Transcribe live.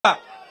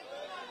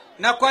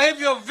Na kwa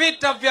hivyo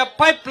vita vya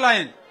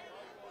pipeline,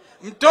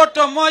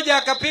 mtoto mmoja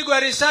akapigwa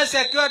risasi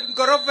akiwa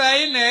ghorofa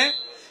ya 4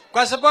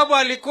 kwa sababu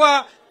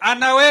alikuwa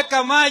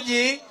anaweka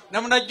maji,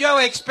 na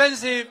mnajua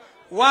expensive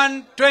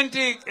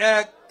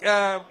 120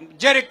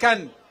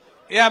 jerrycan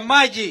ya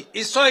maji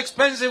is so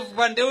expensive.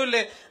 Pande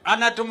ule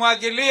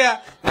anatumwagilia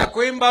na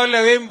kuimba ule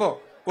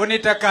wimbo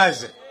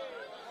unitakaze,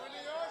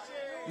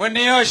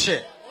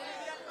 munioshe.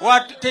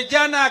 Watu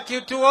kijana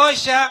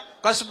akituosha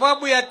kwa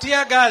sababu ya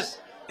tear gas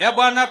ya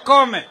bwana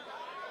Kome.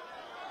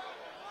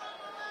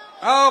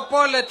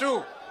 Pole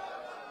tu.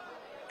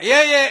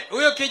 Yeye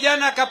huyo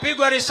kijana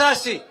akapigwa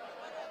risasi.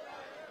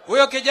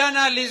 Huyo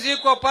kijana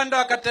alizikwa upande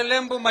wa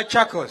Katelembu,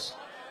 Machakos.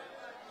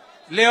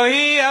 Leo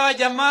hii hawa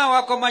jamaa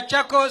wako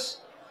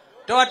Machakos,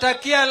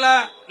 tuwatakia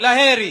la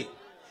heri.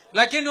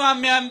 Lakini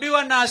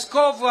wameambiwa na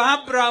Askofu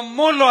Abraham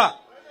Mulwa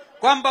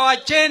kwamba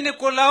wacheni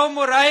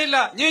kulaumu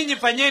Raila, nyinyi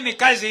fanyeni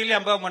kazi ile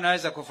ambayo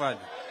mnaweza kufanya.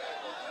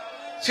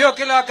 Sio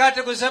kila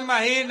wakati kusema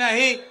hii na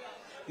hii.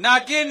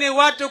 Lakini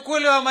watu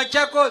kule wa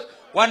Machakos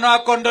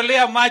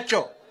wanawakondolea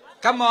macho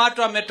kama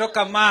watu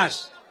wametoka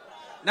Mars.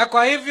 Na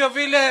kwa hivyo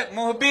vile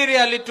mhubiri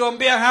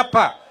alituombea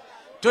hapa,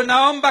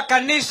 tunaomba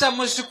kanisa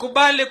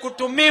msikubali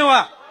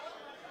kutumiwa.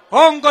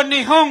 Hongo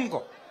ni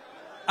hongo.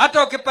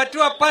 Hata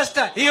ukipatiwa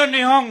pasta, hiyo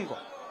ni hongo.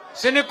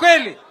 Si ni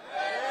kweli?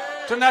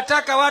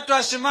 Tunataka watu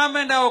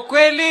wasimame na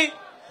ukweli,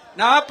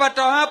 na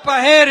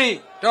hapa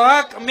heri.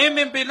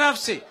 Mimi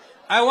binafsi,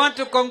 I want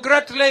to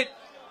congratulate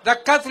the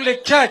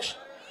Catholic Church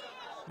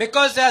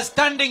because they are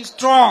standing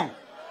strong.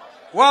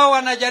 Wao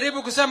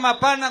wanajaribu kusema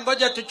hapana,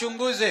 ngoja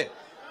tuchunguze.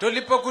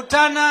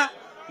 Tulipokutana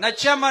na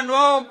chairman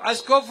wao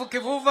Askofu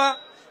Kivuva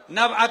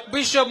na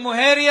Archbishop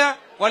Muheria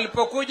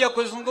walipokuja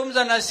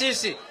kuzungumza na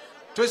sisi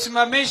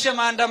tusimamishe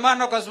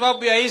maandamano kwa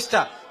sababu ya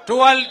Easter,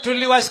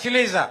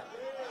 tuliwasikiliza.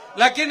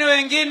 Lakini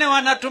wengine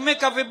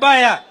wanatumika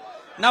vibaya,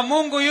 na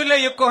Mungu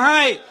yule yuko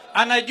hai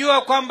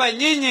anajua kwamba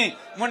nyinyi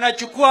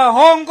mnachukua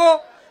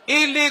hongo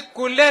ili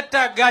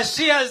kuleta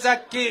ghasia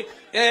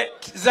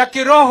za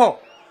kiroho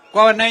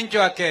kwa wananchi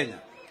wa Kenya.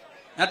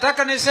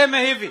 Nataka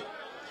niseme hivi,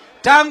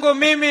 tangu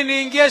mimi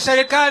niingie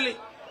serikali,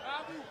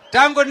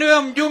 tangu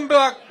niwe mjumbe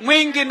wa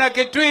Mwingi na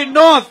Kitui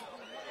North,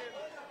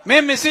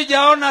 mimi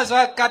sijaona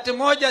wakati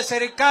moja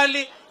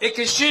serikali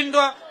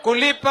ikishindwa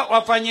kulipa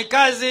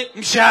wafanyikazi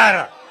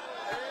mshahara.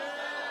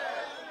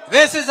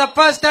 This is the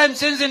first time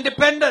since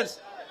independence.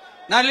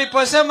 Na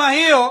niliposema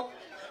hiyo,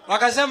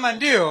 wakasema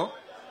ndio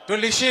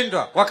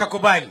tulishindwa,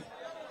 wakakubali.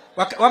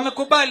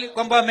 Wamekubali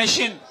kwamba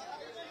wameshindwa.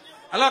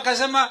 Allah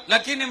akasema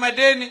lakini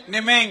madeni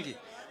ni mengi.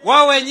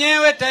 Wao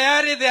wenyewe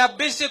tayari they are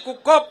busy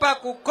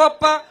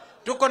kukopa.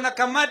 Tuko na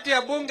kamati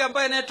ya bunge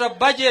ambayo inaitwa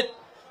Budget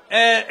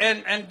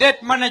and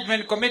Debt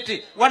Management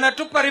Committee.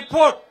 Wanatupa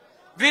report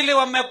vile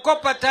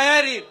wamekopa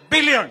tayari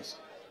billions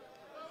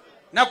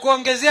na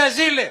kuongezea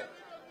zile,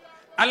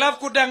 alafu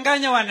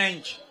kudanganya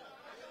wananchi.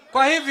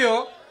 Kwa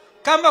hivyo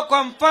kama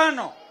kwa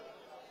mfano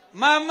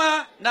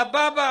mama na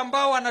baba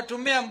ambao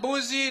wanatumia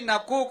mbuzi na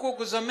kuku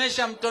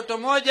kusomesha mtoto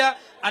moja,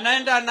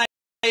 anaenda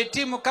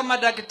anahitimu kama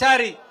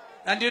daktari,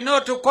 and you know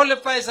to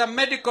qualify as a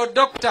medical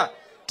doctor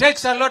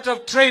takes a lot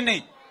of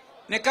training.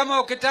 Ni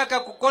kama ukitaka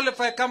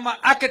kuqualify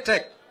kama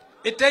architect,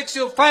 it takes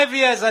you 5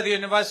 years at the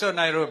University of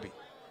Nairobi.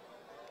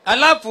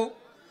 Alafu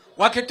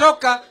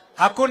wakitoka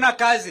hakuna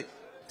kazi.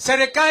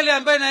 Serikali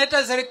ambayo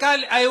inaita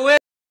serikali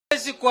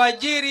haiwezi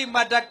kuajiri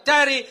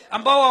madaktari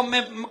ambao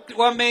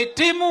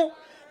wamehitimu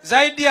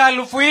zaidi ya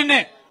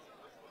 4,000.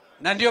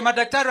 Na ndio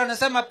madaktari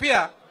wanasema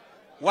pia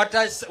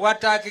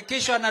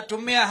watahakikisha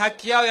wanatumia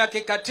haki yao ya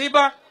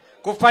kikatiba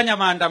kufanya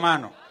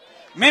maandamano.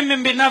 Mimi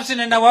binafsi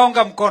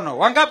ninawaunga mkono.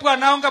 Wangapi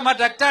wanaunga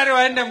madaktari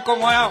waende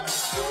mkomo yao?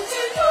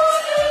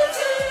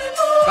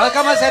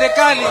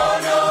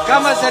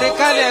 Kama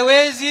serikali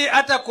haiwezi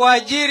hata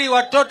kuajiri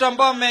watoto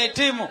ambao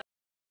wamehitimu.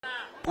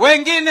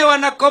 Wengine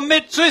wana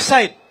commit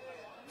suicide.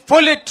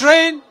 Fully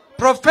trained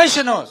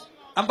professionals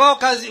ambao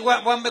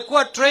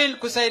wamekuwa trained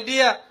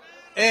kusaidia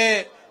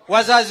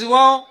wazazi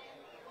wao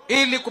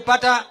ili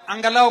kupata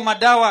angalau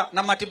madawa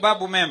na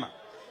matibabu mema.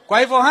 Kwa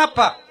hivyo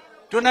hapa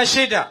tuna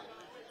shida.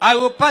 I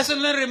will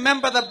personally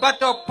remember the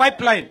battle of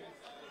pipeline.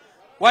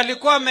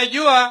 Walikuwa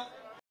wamejua,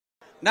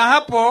 na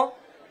hapo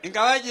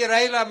ingawaji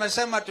Raila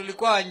amesema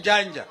tulikuwa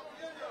wanjanja.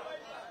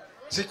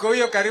 Siku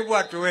hiyo karibu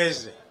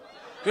hatuweze.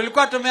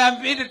 Tulikuwa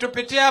tumeamini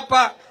tupitie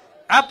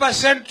hapa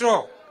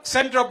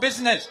central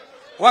business.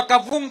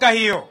 Wakafunga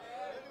hiyo.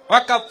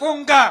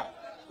 Wakafunga.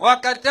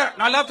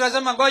 Na alafu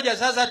tunasema ngoja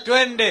sasa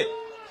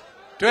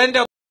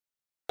tuende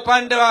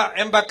upande wa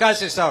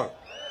Embakasi South.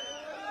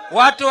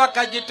 Watu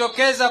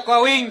wakajitokeza kwa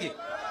wingi.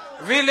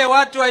 Vile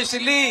watu wa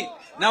Isilii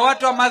na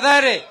watu wa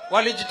Mathare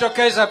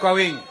walijitokeza kwa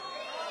wingi.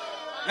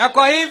 Na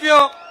kwa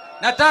hivyo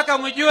nataka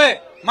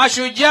mjue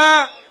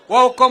mashujaa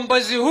wa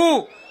ukombozi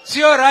huu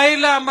sio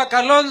Raila ama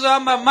Kalonzo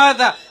ama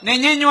Martha, ni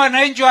nyinyi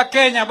wananchi wa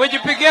Kenya.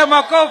 Mjipigie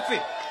makofi.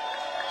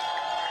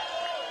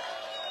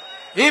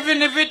 Hivi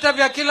ni vita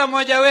vya kila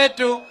mmoja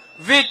wetu,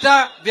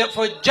 vita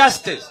for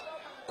justice.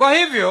 Kwa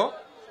hivyo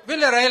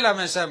vile Raila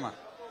amesema,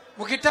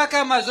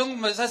 Mkitaka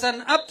mazungumzo sasa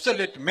ni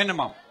absolute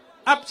minimum.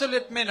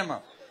 Absolute minimum.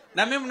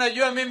 Na mimi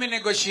mnajua mimi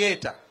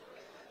negotiator.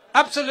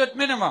 Absolute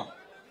minimum.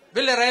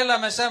 Vile Raila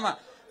amesema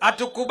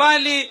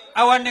atukubali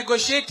our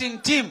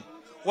negotiating team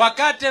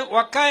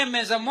wakae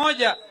meza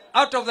moja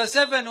out of the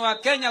 7 wa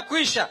Kenya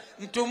kwisha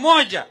mtu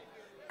mmoja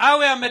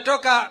awe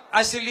ametoka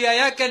asilia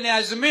yake ni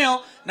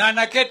Azimio na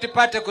anaketi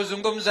pate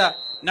kuzungumza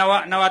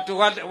na watu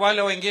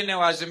wale wengine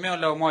wa Azimio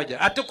la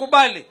umoja.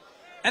 Atukubali.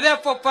 And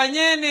therefore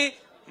fanyeni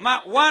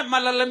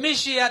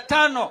malalamishi ya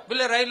 5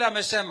 vile Raila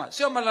amesema.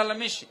 Sio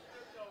malalamishi.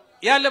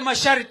 Yale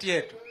masharti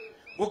yetu.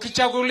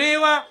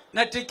 Ukichaguliwa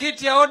na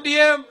tikiti ya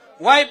ODM,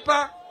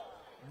 Wiper,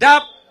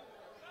 DAP,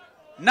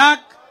 NAK,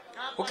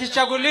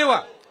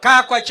 ukichaguliwa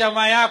kaa kwa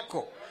chama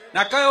yako.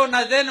 Na kwa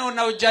unadhani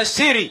una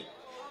ujasiri.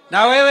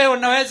 Na wewe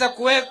unaweza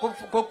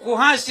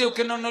kuhasi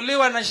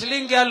ukinunuliwa na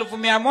shilingi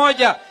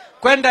 1,100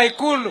 kwenda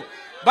Ikulu.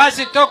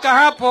 Basi toka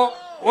hapo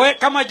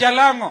kama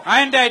Jalango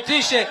aende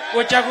aitishe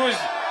uchaguzi.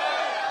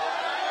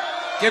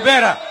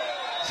 Kibera.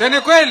 Si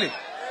ni kweli?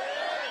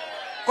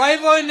 Kwa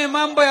hivyo ni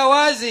mambo ya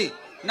wazi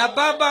na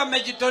baba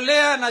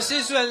amejitolea na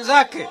sisi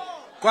wenzake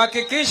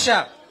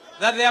kuhakikisha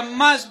that there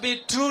must be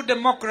true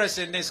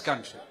democracy in this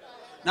country.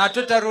 Na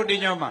tutarudi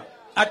nyuma.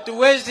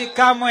 Hatuwezi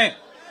kamwe.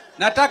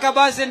 Nataka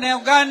basi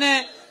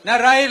niungane na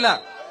Raila.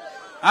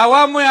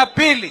 Awamu ya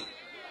pili.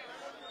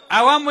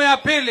 Awamu ya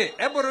pili.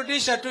 Hebu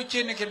rudisha tu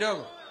chini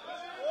kidogo.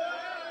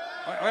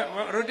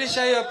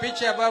 Rudisha hiyo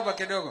picha ya baba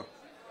kidogo.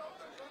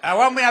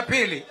 Awamu ya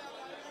pili.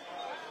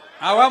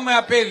 Awamu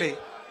ya pili.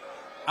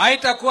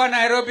 Haitakuwa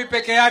Nairobi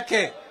peke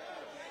yake.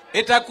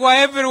 Itakuwa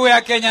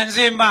everywhere Kenya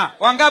nzima.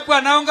 Wangapi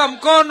wanaunga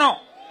mkono?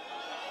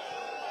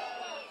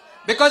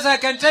 Because I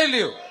can tell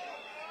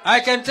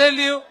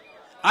you,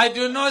 I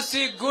do not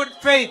see good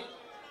faith.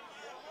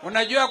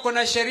 Unajua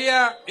kuna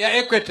sheria ya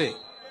equity.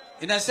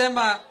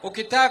 Inasema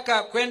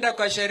ukitaka kwenda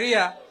kwa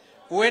sheria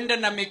uende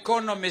na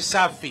mikono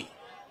misafi.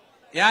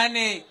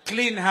 Yani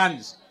clean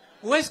hands.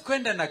 Huwezi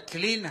kwenda na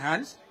clean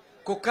hands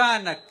kukaa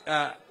na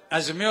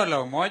Azimio la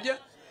umoja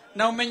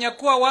na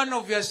umenyakuwa one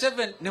of your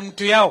 7 ni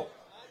mtu yao.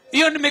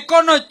 Hiyo ni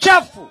mikono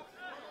chafu.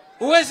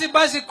 Huwezi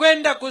basi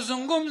kwenda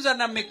kuzungumza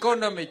na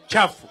mikono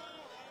michafu.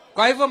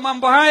 Kwa hivyo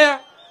mambo haya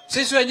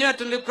sisi wenyewe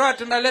tulikuwa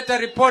tunaleta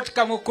report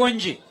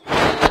Kamukunji.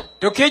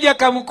 Tukija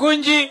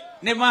Kamukunji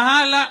ni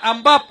mahala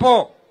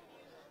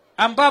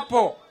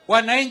ambapo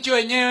wananchi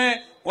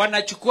wenyewe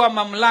wanachukua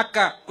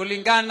mamlaka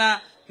kulingana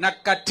na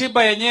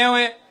katiba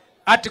yenyewe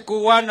Article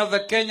 1 of the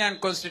Kenyan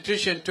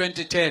Constitution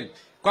 2010.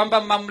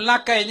 Kwamba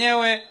mamlaka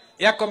yenyewe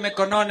yako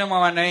mikononi mwa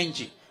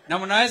wananchi na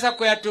mnaweza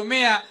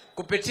kuyatumia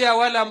kupitia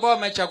wale ambao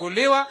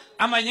wamechaguliwa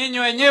ama nyinyi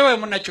wenyewe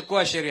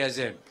mnachukua sheria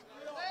zenu.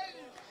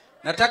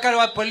 Nataka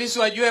wa polisi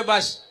wajue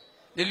basi.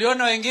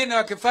 Niliona wengine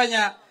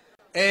wakifanya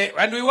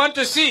and we want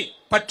to see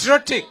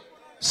patriotic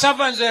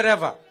servants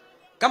wherever.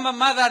 Kama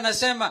mother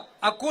anasema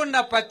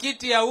hakuna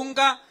pakiti ya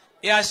unga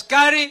ya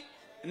askari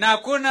na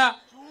hakuna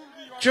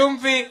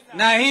chumvi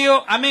na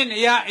hiyo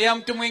ya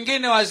mtu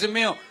mwingine wa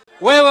Azimio.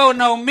 Wewe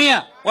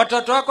unaumia,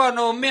 watoto wako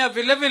wanaumia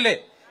vile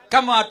vile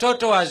kama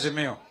watoto wa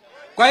Azimio.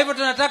 Kwa hivyo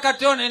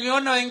tunataka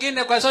niliona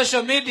wengine kwa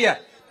social media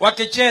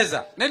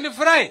wakicheza.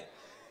 Nilifurahi.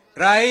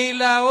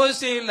 Raila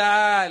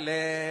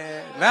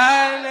usilale,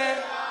 lale.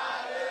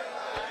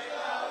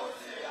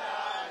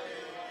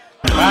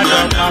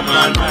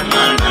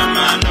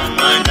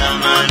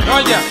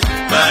 Ngoja.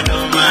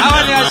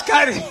 Hawa ni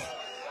askari.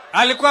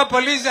 Alikuwa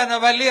polisi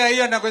anavalia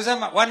hiyo na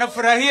kusema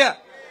wanafurahia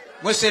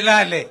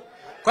musilale.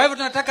 Kwa hivyo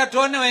tunataka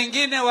tuone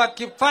wengine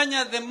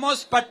wakifanya the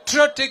most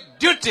patriotic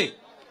duty,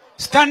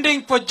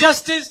 standing for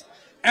justice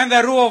and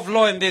the rule of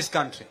law in this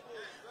country.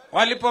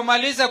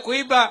 Walipomaliza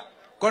kuiba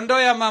kondoo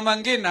ya Mama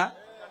Ngina,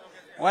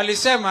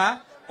 walisema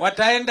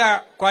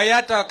wataenda kwa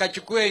Yata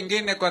wakachukue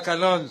ingine kwa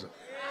Kalonzo.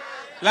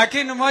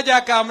 Lakini mmoja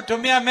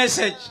akamtumia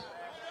message.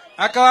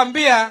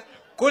 Akawaambia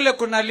kule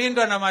kuna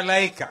lindwa na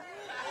malaika.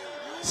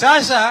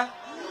 Sasa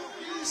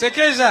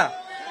sikiza,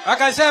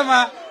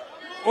 akasema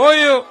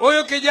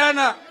huyu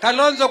kijana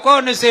Kalonzo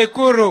kwao ni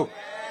Sekuru.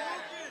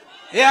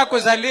 Yeye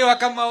akuzaliwa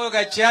kama huyo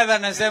Gachiadha,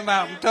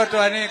 anasema mtoto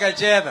wa nini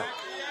Gachiadha.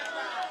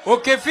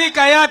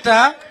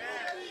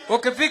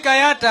 Ukifika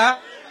Yata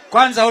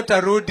kwanza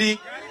utarudi.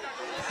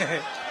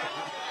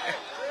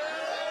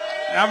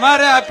 Na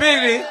mara ya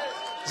pili,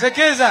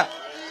 sikiza,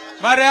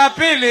 mara ya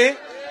pili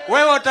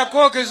wewe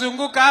utakuwa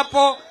ukizunguka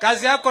hapo,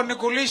 kazi yako ni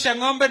kulisha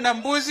ng'ombe na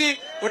mbuzi,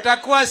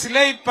 utakuwa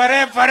slave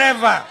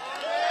forever.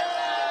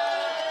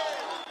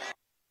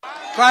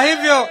 Kwa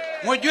hivyo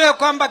mjue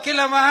kwamba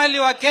kila mahali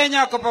wa Kenya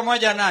wako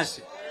pamoja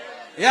nasi.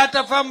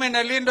 Yata famu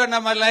inalindwa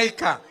na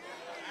malaika.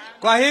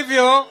 Kwa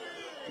hivyo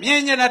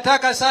mimi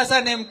nataka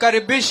sasa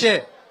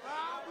nimkaribishe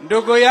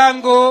ndugu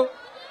yangu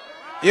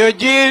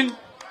Eugene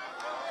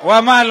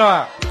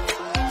Wamalwa.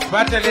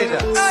 Pate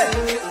leader.